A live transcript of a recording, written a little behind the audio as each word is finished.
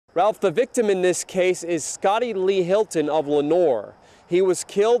Ralph, the victim in this case is Scotty Lee Hilton of Lenoir. He was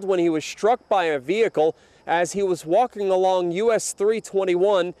killed when he was struck by a vehicle as he was walking along US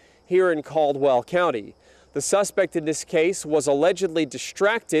 321 here in Caldwell County. The suspect in this case was allegedly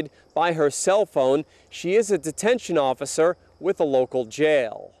distracted by her cell phone. She is a detention officer with a local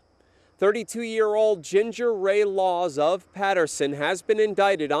jail. 32-year-old Ginger Ray Laws of Patterson has been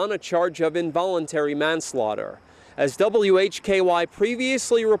indicted on a charge of involuntary manslaughter. As WHKY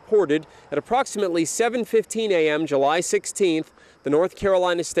previously reported, at approximately 7:15 a.m. July 16th, the North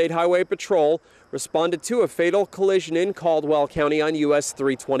Carolina State Highway Patrol responded to a fatal collision in Caldwell County on US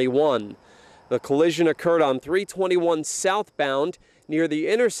 321. The collision occurred on 321 southbound near the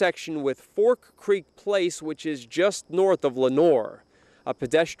intersection with Fork Creek Place, which is just north of Lenoir. A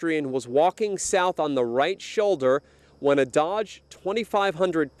pedestrian was walking south on the right shoulder when a Dodge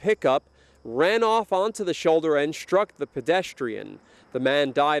 2500 pickup ran off onto the shoulder and struck the pedestrian. The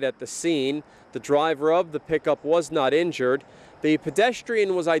man died at the scene. The driver of the pickup was not injured. The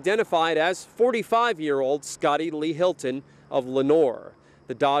pedestrian was identified as 45-year-old Scotty Lee Hilton of Lenoir.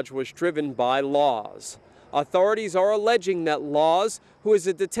 The Dodge was driven by Laws. Authorities are alleging that Laws, who is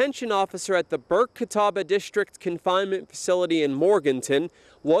a detention officer at the Burke-Catawba District Confinement Facility in Morganton,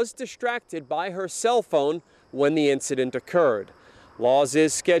 was distracted by her cell phone when the incident occurred. Laws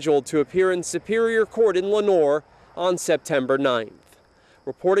is scheduled to appear in Superior Court in Lenoir on September 9th.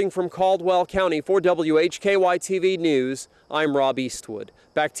 Reporting from Caldwell County for WHKY-TV News, I'm Rob Eastwood.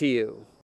 Back to you.